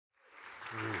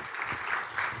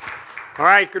All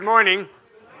right, good morning.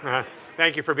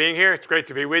 Thank you for being here. It's great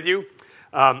to be with you.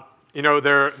 You know,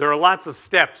 there are lots of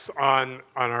steps on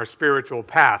our spiritual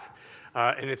path.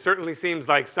 And it certainly seems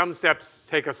like some steps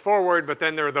take us forward, but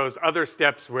then there are those other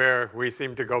steps where we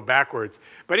seem to go backwards.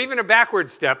 But even a backward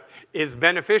step is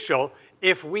beneficial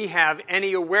if we have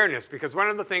any awareness, because one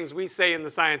of the things we say in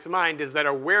the science of mind is that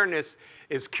awareness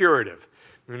is curative.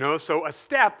 You know, so a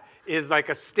step is like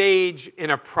a stage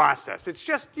in a process. It's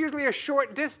just usually a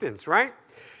short distance, right?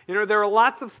 You know, there are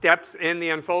lots of steps in the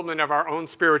unfoldment of our own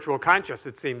spiritual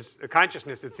consciousness,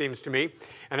 it seems to me.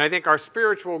 And I think our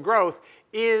spiritual growth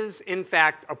is, in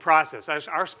fact, a process.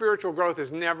 Our spiritual growth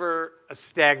is never a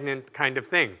stagnant kind of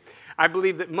thing. I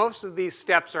believe that most of these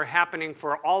steps are happening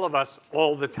for all of us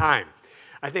all the time.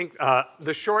 I think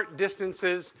the short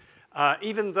distances,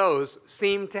 even those,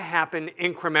 seem to happen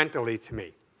incrementally to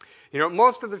me. You know,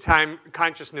 most of the time,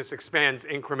 consciousness expands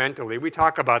incrementally. We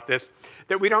talk about this,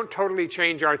 that we don't totally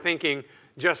change our thinking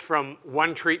just from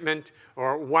one treatment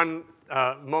or one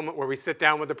moment where we sit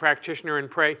down with a practitioner and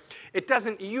pray. It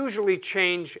doesn't usually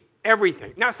change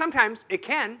everything. Now, sometimes it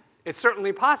can. It's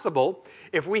certainly possible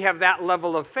if we have that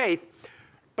level of faith.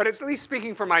 But at least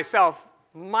speaking for myself,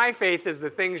 my faith is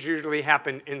that things usually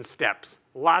happen in steps,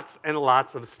 lots and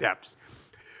lots of steps.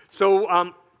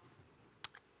 So,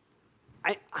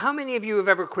 how many of you have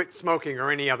ever quit smoking or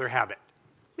any other habit?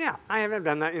 Yeah, I haven't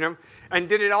done that, you know. And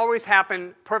did it always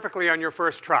happen perfectly on your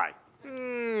first try?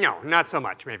 No, not so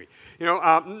much, maybe. You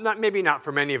know, maybe not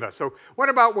for many of us. So what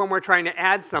about when we're trying to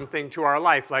add something to our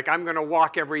life, like I'm going to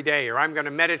walk every day, or I'm going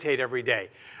to meditate every day,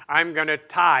 I'm going to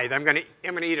tithe, I'm going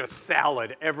to eat a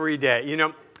salad every day, you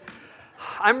know?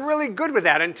 I'm really good with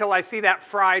that until I see that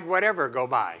fried whatever go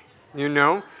by, you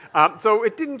know? So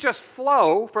it didn't just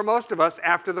flow for most of us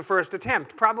after the first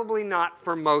attempt, probably not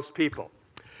for most people.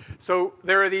 So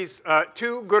there are these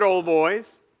two good old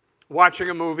boys watching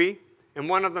a movie, and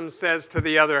one of them says to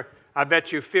the other, "I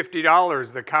bet you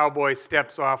 $50 the cowboy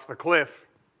steps off the cliff."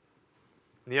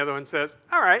 And the other one says,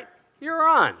 "All right, you're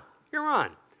on, you're on."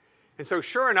 And so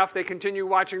sure enough, they continue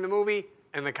watching the movie,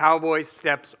 and the cowboy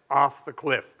steps off the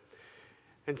cliff.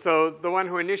 And so the one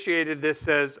who initiated this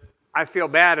says, "I feel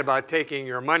bad about taking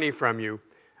your money from you.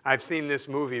 I've seen this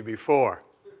movie before."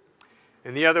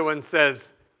 And the other one says,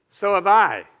 "So have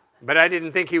I, but I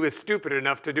didn't think he was stupid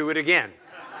enough to do it again."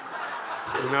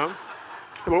 You know?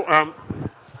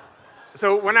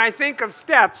 So when I think of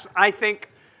steps, I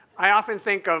often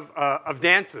think of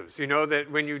dances. You know, that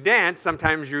when you dance,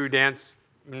 sometimes you dance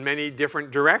in many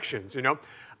different directions, you know?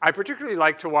 I particularly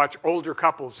like to watch older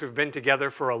couples who've been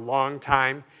together for a long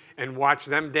time and watch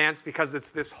them dance, because it's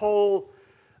this whole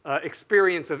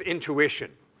experience of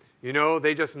intuition. You know,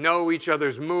 they just know each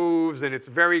other's moves, and it's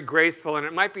very graceful, and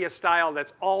it might be a style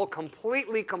that's all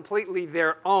completely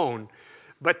their own.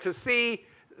 But to see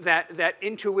that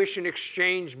intuition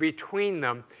exchange between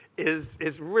them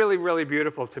is really, really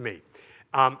beautiful to me.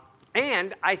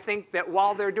 And I think that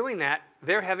while they're doing that,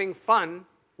 they're having fun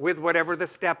with whatever the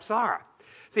steps are.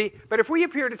 See, but if we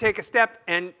appear to take a step,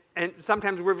 and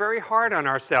sometimes we're very hard on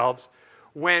ourselves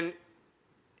when,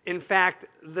 in fact,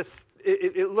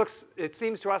 it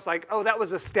seems to us like, oh, that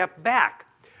was a step back.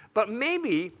 But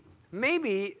maybe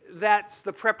that's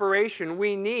the preparation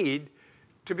we need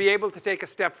to be able to take a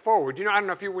step forward. You know, I don't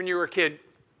know if when you were a kid,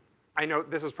 I know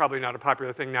this is probably not a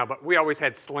popular thing now, but we always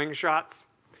had slingshots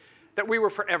that we were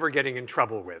forever getting in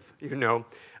trouble with, you know.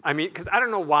 I mean, because I don't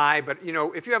know why, but, you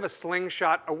know, if you have a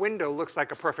slingshot, a window looks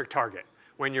like a perfect target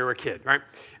when you're a kid, right?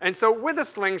 And so with a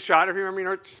slingshot, if you remember, you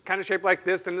know, it's kind of shaped like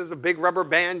this, then there's a big rubber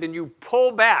band, and you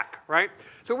pull back, right?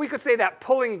 So we could say that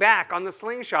pulling back on the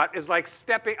slingshot is like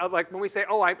stepping, like when we say,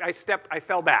 oh, I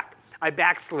fell back, I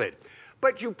backslid.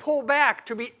 But you pull back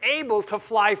to be able to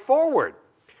fly forward,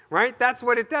 right? That's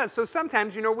what it does. So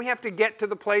sometimes, you know, we have to get to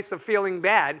the place of feeling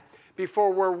bad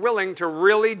before we're willing to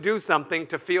really do something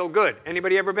to feel good.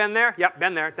 Anybody ever been there? Yep,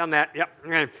 been there, done that, yep.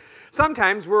 Okay.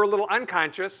 Sometimes we're a little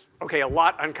unconscious, okay, a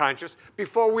lot unconscious,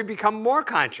 before we become more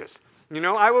conscious. You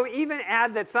know, I will even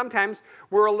add that sometimes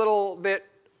we're a little bit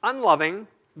unloving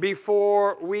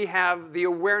before we have the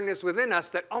awareness within us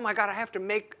that, oh my God, I have to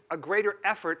make a greater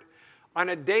effort on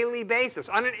a daily basis,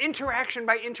 on an interaction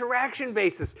by interaction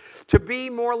basis, to be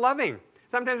more loving.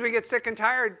 Sometimes we get sick and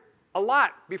tired a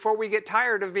lot before we get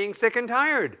tired of being sick and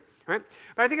tired, right?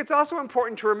 But I think it's also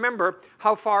important to remember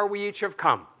how far we each have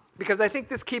come, because I think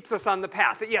this keeps us on the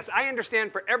path. That yes, I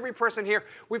understand for every person here,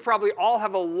 we probably all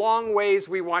have a long ways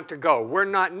we want to go. We're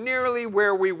not nearly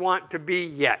where we want to be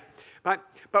yet.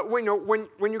 But when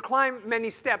you climb many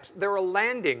steps, there are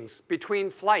landings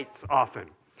between flights often.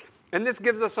 And this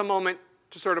gives us a moment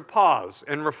to sort of pause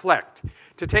and reflect,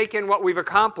 to take in what we've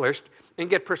accomplished and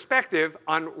get perspective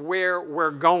on where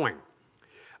we're going.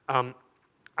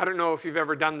 I don't know if you've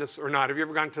ever done this or not. Have you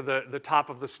ever gone to the top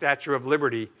of the Statue of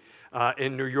Liberty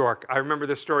in New York? I remember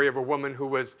the story of a woman who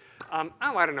was, I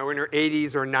don't know, in her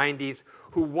 80s or 90s,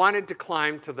 who wanted to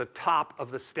climb to the top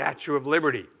of the Statue of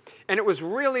Liberty. And it was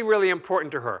really, really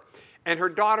important to her. And her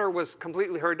daughter was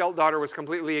completely, her adult daughter was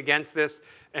completely against this.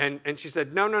 And she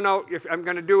said, no, no, no, if I'm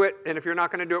going to do it, and if you're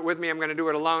not going to do it with me, I'm going to do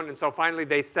it alone. And so finally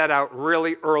they set out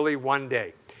really early one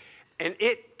day. And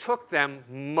it took them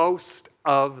most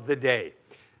of the day.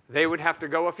 They would have to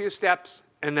go a few steps,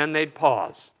 and then they'd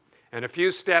pause. And a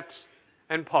few steps,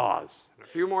 and pause. And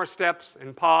a few more steps,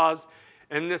 and pause.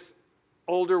 And this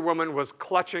older woman was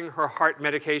clutching her heart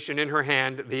medication in her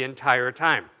hand the entire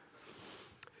time.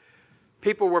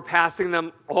 People were passing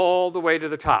them all the way to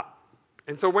the top.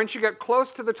 And so when she got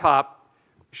close to the top,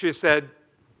 she said,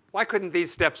 why couldn't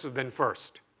these steps have been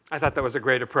first? I thought that was a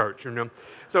great approach, you know.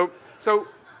 So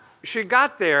she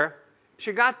got there,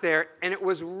 and it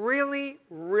was really,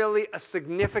 really a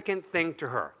significant thing to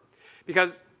her.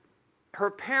 Because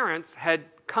her parents had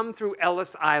come through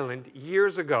Ellis Island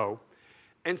years ago,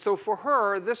 and so for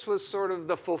her, this was sort of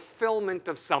the fulfillment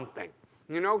of something.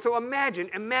 You know, so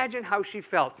imagine how she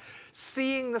felt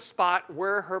seeing the spot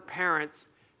where her parents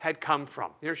had come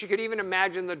from. You know, she could even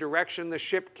imagine the direction the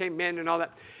ship came in and all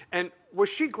that. And was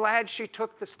she glad she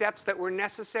took the steps that were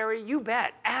necessary? You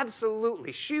bet,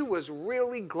 absolutely. She was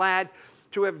really glad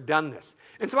to have done this.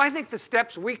 And so I think the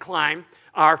steps we climb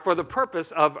are for the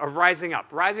purpose of rising up,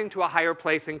 rising to a higher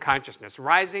place in consciousness,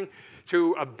 rising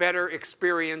to a better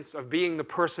experience of being the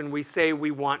person we say we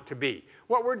want to be.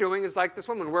 What we're doing is like this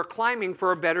woman. We're climbing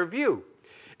for a better view.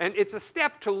 And it's a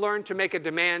step to learn to make a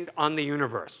demand on the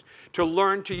universe, to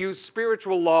learn to use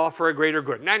spiritual law for a greater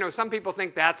good. And I know some people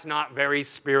think that's not very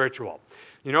spiritual,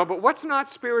 you know, but what's not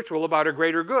spiritual about a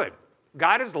greater good?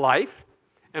 God is life,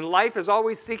 and life is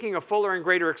always seeking a fuller and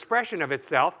greater expression of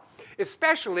itself,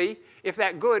 especially if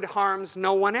that good harms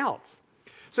no one else.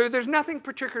 So there's nothing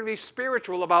particularly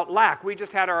spiritual about lack. We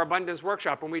just had our abundance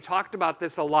workshop, and we talked about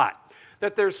this a lot,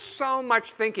 that there's so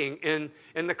much thinking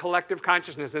in the collective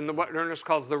consciousness, in what Ernest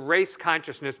calls the race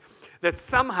consciousness, that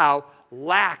somehow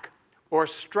lack or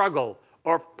struggle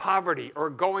or poverty or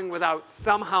going without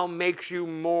somehow makes you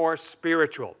more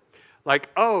spiritual. Like,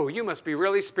 oh, you must be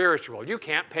really spiritual. You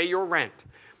can't pay your rent.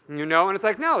 You know, and it's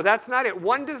like, no, that's not it.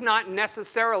 One does not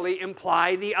necessarily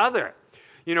imply the other.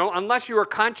 You know, unless you are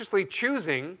consciously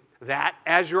choosing that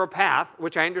as your path,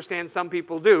 which I understand some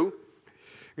people do,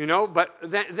 you know, but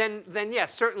then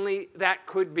yes, certainly that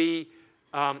could be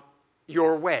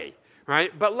your way,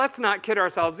 right? But let's not kid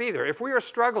ourselves either. If we are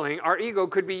struggling, our ego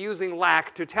could be using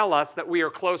lack to tell us that we are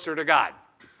closer to God.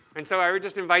 And so I would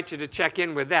just invite you to check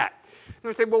in with that. And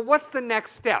we say, well, what's the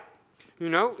next step? You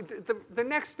know, the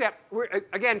next step,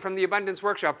 again, from the Abundance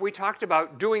Workshop, we talked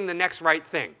about doing the next right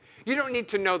thing. You don't need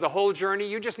to know the whole journey.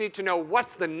 You just need to know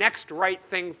what's the next right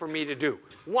thing for me to do.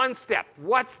 One step.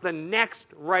 What's the next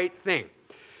right thing?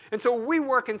 And so we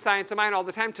work in Science of Mind all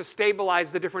the time to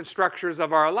stabilize the different structures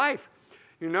of our life.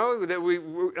 You know,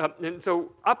 that and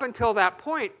so up until that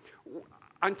point,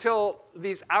 until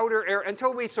we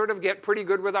sort of get pretty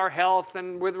good with our health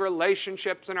and with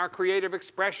relationships and our creative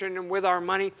expression and with our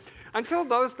money, until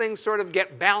those things sort of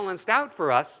get balanced out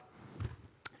for us,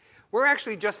 we're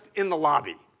actually just in the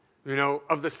lobby, you know,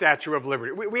 of the Statue of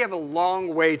Liberty. We have a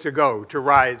long way to go to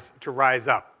rise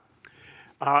up.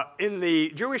 In the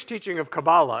Jewish teaching of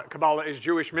Kabbalah, Kabbalah is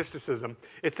Jewish mysticism,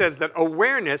 it says that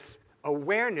awareness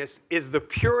is the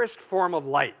purest form of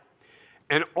light,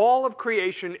 and all of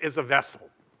creation is a vessel.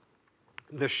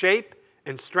 The shape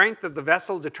and strength of the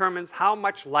vessel determines how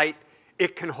much light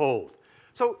it can hold.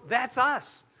 So that's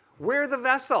us. We're the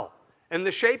vessel. And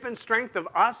the shape and strength of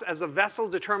us as a vessel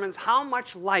determines how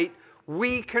much light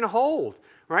we can hold,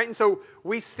 right? And so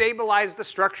we stabilize the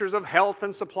structures of health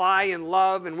and supply and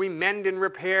love, and we mend and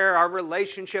repair our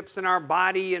relationships and our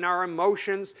body and our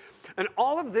emotions. And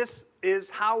all of this is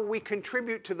how we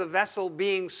contribute to the vessel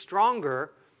being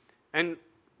stronger and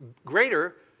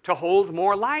greater to hold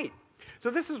more light. So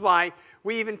this is why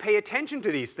we even pay attention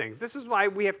to these things. This is why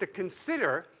we have to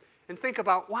consider and think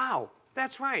about, wow,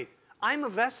 that's right. I'm a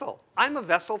vessel. I'm a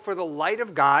vessel for the light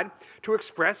of God to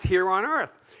express here on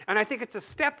earth. And I think it's a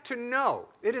step to know.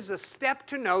 It is a step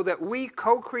to know that we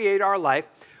co-create our life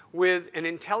with an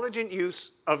intelligent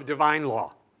use of divine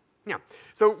law. Yeah.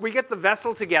 So we get the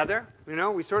vessel together, you know,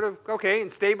 we sort of, okay,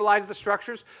 and stabilize the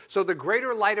structures so the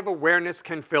greater light of awareness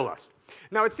can fill us.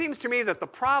 Now, it seems to me that the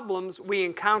problems we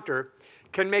encounter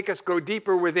can make us go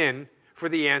deeper within for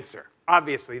the answer.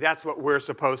 Obviously, that's what we're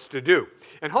supposed to do.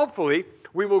 And hopefully,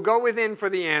 we will go within for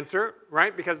the answer,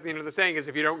 right? Because the saying is,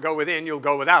 if you don't go within, you'll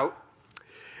go without.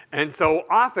 And so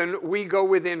often, we go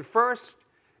within first,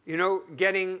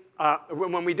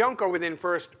 when we don't go within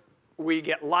first, we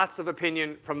get lots of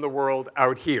opinion from the world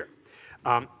out here.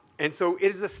 And so it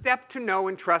is a step to know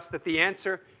and trust that the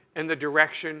answer and the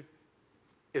direction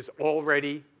is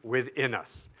already within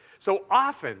us. So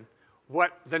often,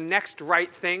 what the next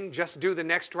right thing, just do the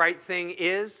next right thing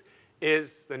is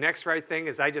the next right thing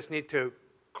is I just need to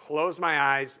close my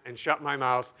eyes and shut my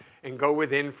mouth and go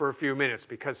within for a few minutes,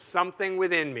 because something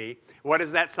within me, what is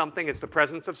that something? It's the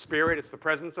presence of spirit, it's the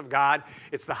presence of God,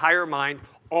 it's the higher mind,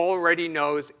 already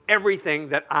knows everything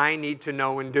that I need to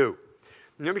know and do.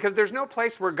 Because there's no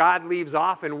place where God leaves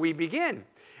off and we begin.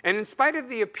 And in spite of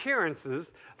the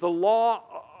appearances, the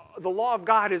law of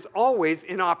God is always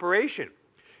in operation.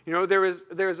 There's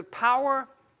the power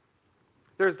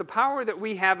that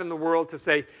we have in the world to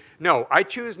say, no, I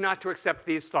choose not to accept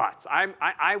these thoughts.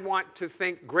 I want to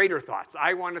think greater thoughts.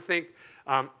 I want to think,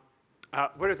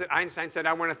 what is it Einstein said?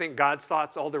 I want to think God's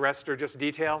thoughts, all the rest are just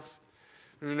details.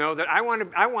 That I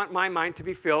want my mind to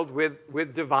be filled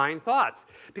with divine thoughts.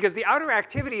 Because the outer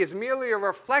activity is merely a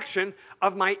reflection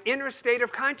of my inner state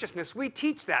of consciousness. We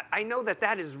teach that. I know that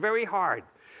that is very hard.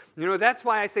 That's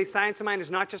why I say science of mind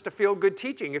is not just a feel-good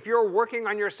teaching. If you're working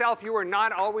on yourself, you are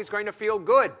not always going to feel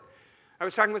good. I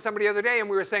was talking with somebody the other day, and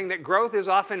we were saying that growth is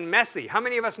often messy. How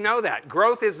many of us know that?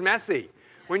 Growth is messy.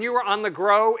 When you are on the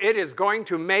grow, it is going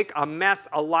to make a mess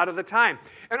a lot of the time.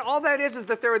 And all that is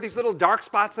that there are these little dark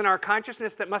spots in our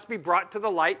consciousness that must be brought to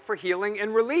the light for healing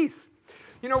and release.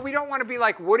 We don't want to be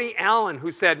like Woody Allen,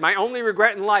 who said, "My only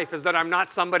regret in life is that I'm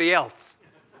not somebody else."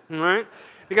 Right?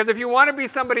 Because if you want to be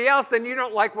somebody else, then you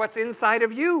don't like what's inside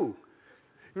of you.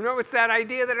 It's that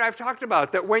idea that I've talked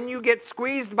about, that when you get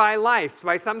squeezed by life,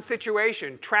 by some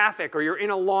situation, traffic, or you're in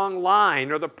a long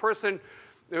line, or the person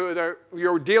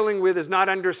you're dealing with is not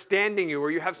understanding you,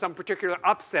 or you have some particular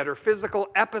upset or physical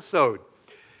episode,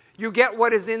 you get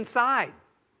what is inside.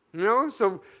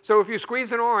 So if you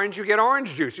squeeze an orange, you get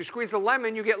orange juice. You squeeze a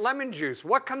lemon, you get lemon juice.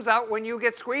 What comes out when you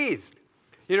get squeezed?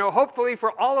 Hopefully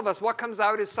for all of us, what comes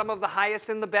out is some of the highest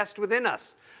and the best within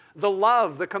us. The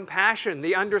love, the compassion,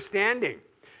 the understanding.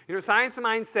 Science of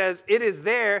Mind says it is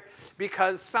there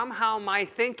because somehow my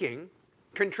thinking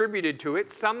contributed to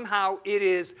it. Somehow it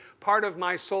is part of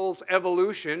my soul's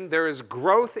evolution. There is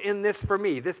growth in this for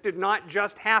me. This did not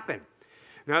just happen.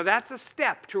 Now that's a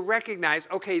step to recognize,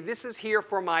 okay, this is here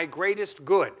for my greatest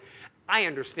good. I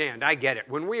understand, I get it.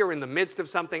 When we are in the midst of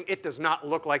something, it does not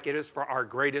look like it is for our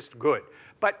greatest good.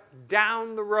 But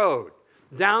down the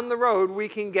road, we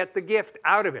can get the gift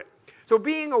out of it. So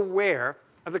being aware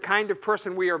of the kind of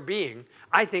person we are being,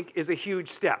 I think, is a huge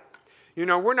step.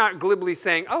 We're not glibly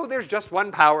saying, oh, there's just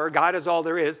one power, God is all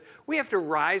there is. We have to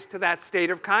rise to that state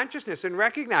of consciousness and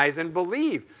recognize and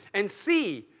believe and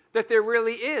see that there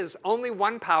really is only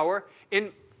one power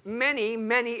in many,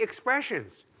 many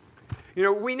expressions.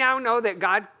 We now know that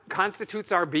God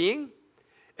constitutes our being,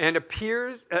 and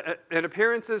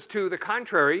appearances to the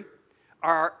contrary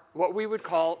are what we would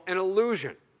call an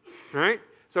illusion, right?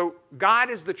 So God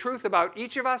is the truth about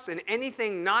each of us, and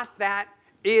anything not that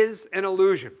is an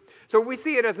illusion. So we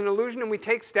see it as an illusion, and we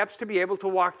take steps to be able to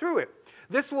walk through it.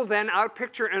 This will then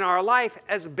outpicture in our life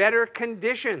as better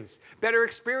conditions, better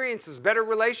experiences, better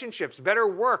relationships, better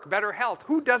work, better health.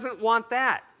 Who doesn't want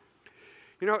that?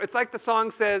 It's like the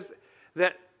song says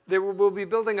that we'll be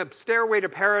building a stairway to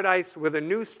paradise with a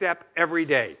new step every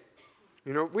day.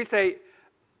 We say,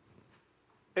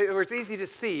 or it's easy to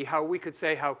see how we could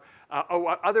say how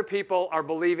other people are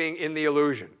believing in the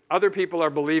illusion. Other people are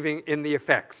believing in the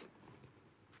effects.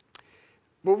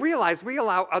 We'll realize we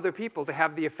allow other people to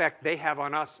have the effect they have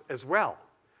on us as well.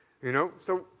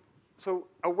 So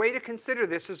a way to consider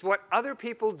this is what other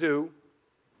people do,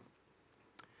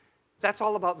 that's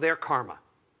all about their karma.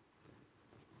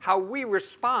 How we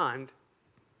respond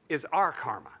is our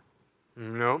karma.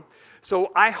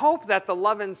 So I hope that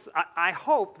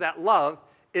love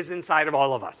is inside of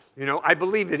all of us. I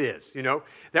believe it is.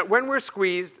 That when we're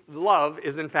squeezed, love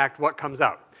is in fact what comes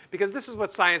out. Because this is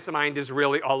what Science of Mind is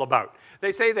really all about.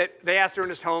 They say that they asked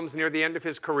Ernest Holmes near the end of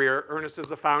his career, Ernest is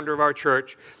the founder of our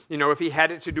church, if he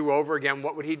had it to do over again,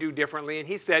 what would he do differently? And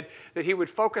he said that he would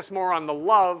focus more on the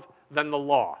love than the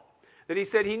law. That he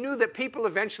said he knew that people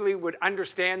eventually would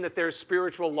understand that there's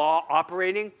spiritual law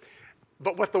operating,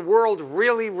 but what the world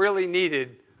really, really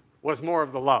needed was more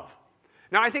of the love.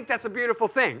 Now, I think that's a beautiful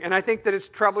thing, and I think that it's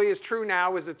probably as true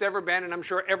now as it's ever been, and I'm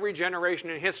sure every generation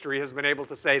in history has been able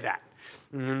to say that.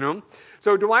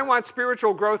 So do I want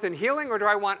spiritual growth and healing, or do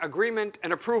I want agreement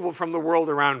and approval from the world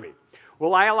around me?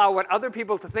 Will I allow what other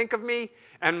people to think of me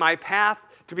and my path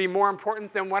to be more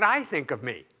important than what I think of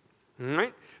me?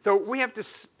 Right? So we have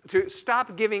to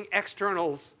stop giving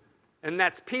externals, and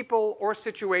that's people or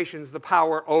situations, the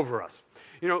power over us.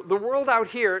 You know, the world out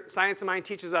here, Science of Mind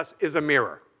teaches us, is a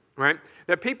mirror, right?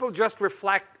 That people just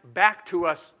reflect back to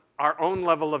us our own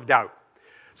level of doubt.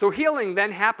 So healing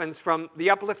then happens from the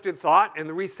uplifted thought and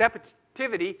the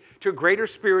receptivity to greater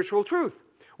spiritual truth.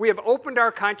 We have opened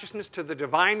our consciousness to the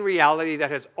divine reality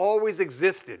that has always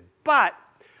existed, but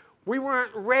we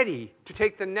weren't ready to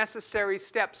take the necessary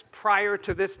steps prior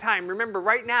to this time. Remember,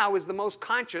 right now is the most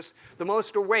conscious, the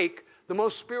most awake, the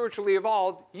most spiritually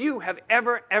evolved you have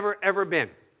ever been.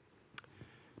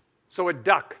 So a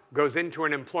duck goes into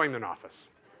an employment office.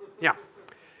 Yeah.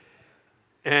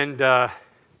 And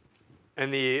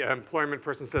the employment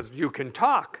person says, "You can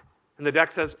talk." And the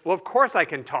duck says, "Well, of course I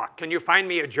can talk. Can you find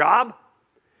me a job?"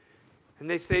 And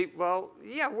they say, "Well,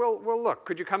 yeah, we'll look.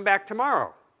 Could you come back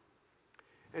tomorrow?"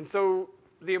 And so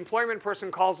the employment person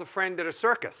calls a friend at a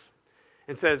circus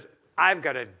and says, "I've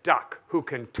got a duck who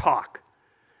can talk."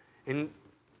 And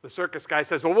the circus guy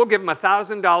says, "Well, we'll give him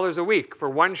 $1,000 a week for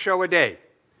one show a day."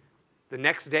 The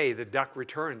next day, the duck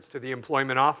returns to the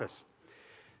employment office.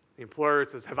 The employer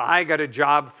says, "Have I got a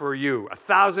job for you?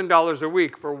 $1,000 a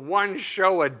week for one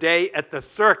show a day at the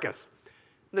circus."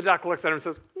 And the duck looks at him and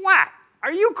says, "What?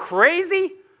 Are you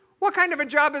crazy? What kind of a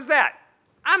job is that?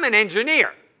 I'm an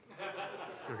engineer."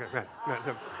 Okay, right.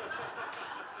 So,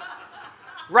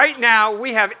 right now,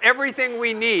 we have everything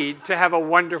we need to have a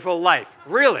wonderful life.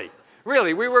 Really,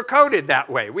 really, we were coded that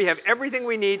way. We have everything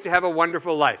we need to have a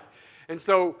wonderful life. And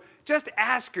so just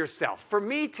ask yourself, for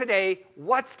me today,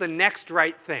 what's the next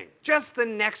right thing? Just the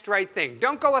next right thing.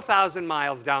 Don't go 1,000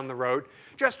 miles down the road.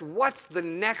 Just what's the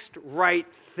next right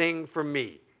thing for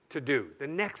me to do? The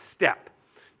next step.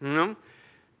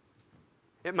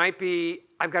 It might be,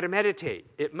 I've got to meditate.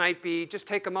 It might be, just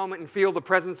take a moment and feel the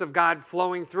presence of God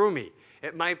flowing through me.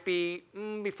 It might be,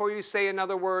 before you say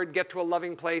another word, get to a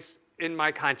loving place in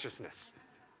my consciousness.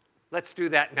 Let's do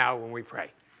that now when we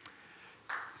pray.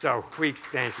 So we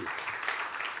thank you.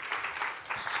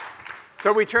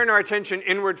 So we turn our attention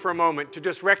inward for a moment to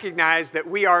just recognize that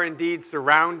we are indeed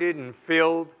surrounded and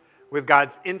filled with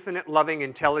God's infinite, loving,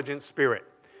 intelligent Spirit.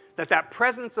 That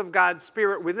presence of God's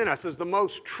Spirit within us is the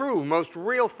most true, most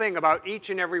real thing about each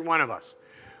and every one of us.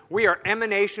 We are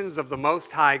emanations of the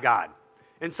Most High God.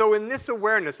 And so in this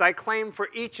awareness, I claim for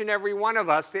each and every one of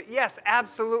us that, yes,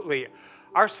 absolutely,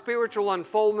 our spiritual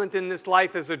unfoldment in this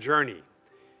life is a journey.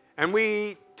 And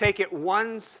we take it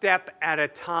one step at a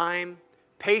time,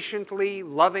 patiently,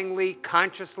 lovingly,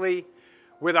 consciously,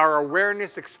 with our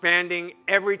awareness expanding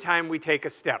every time we take a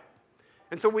step.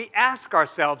 And so we ask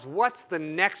ourselves, what's the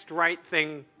next right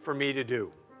thing for me to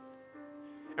do?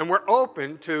 And we're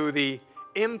open to the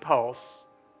impulse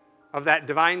of that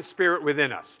divine Spirit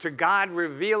within us, to God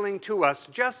revealing to us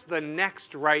just the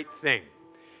next right thing.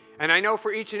 And I know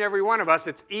for each and every one of us,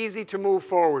 it's easy to move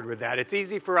forward with that. It's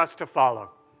easy for us to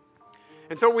follow.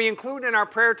 And so we include in our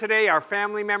prayer today our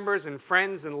family members and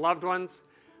friends and loved ones.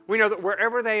 We know that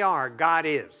wherever they are, God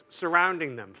is,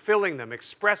 surrounding them, filling them,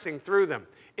 expressing through them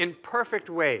in perfect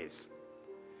ways.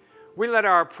 We let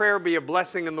our prayer be a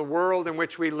blessing in the world in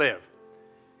which we live.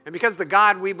 And because the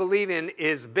God we believe in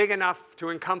is big enough to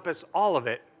encompass all of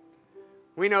it,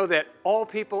 we know that all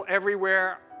people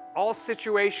everywhere, all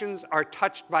situations are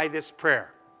touched by this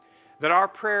prayer. That our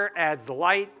prayer adds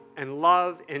light and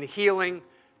love and healing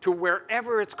to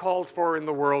wherever it's called for in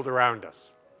the world around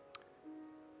us.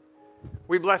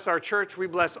 We bless our church, we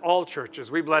bless all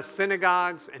churches. We bless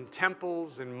synagogues and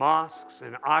temples and mosques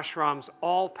and ashrams,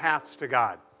 all paths to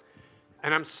God.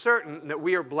 And I'm certain that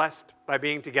we are blessed by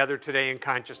being together today in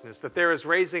consciousness, that there is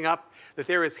raising up, that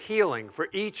there is healing for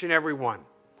each and every one.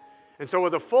 And so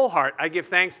with a full heart, I give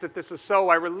thanks that this is so.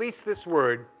 I release this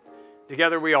word.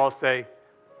 Together we all say,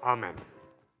 Amen.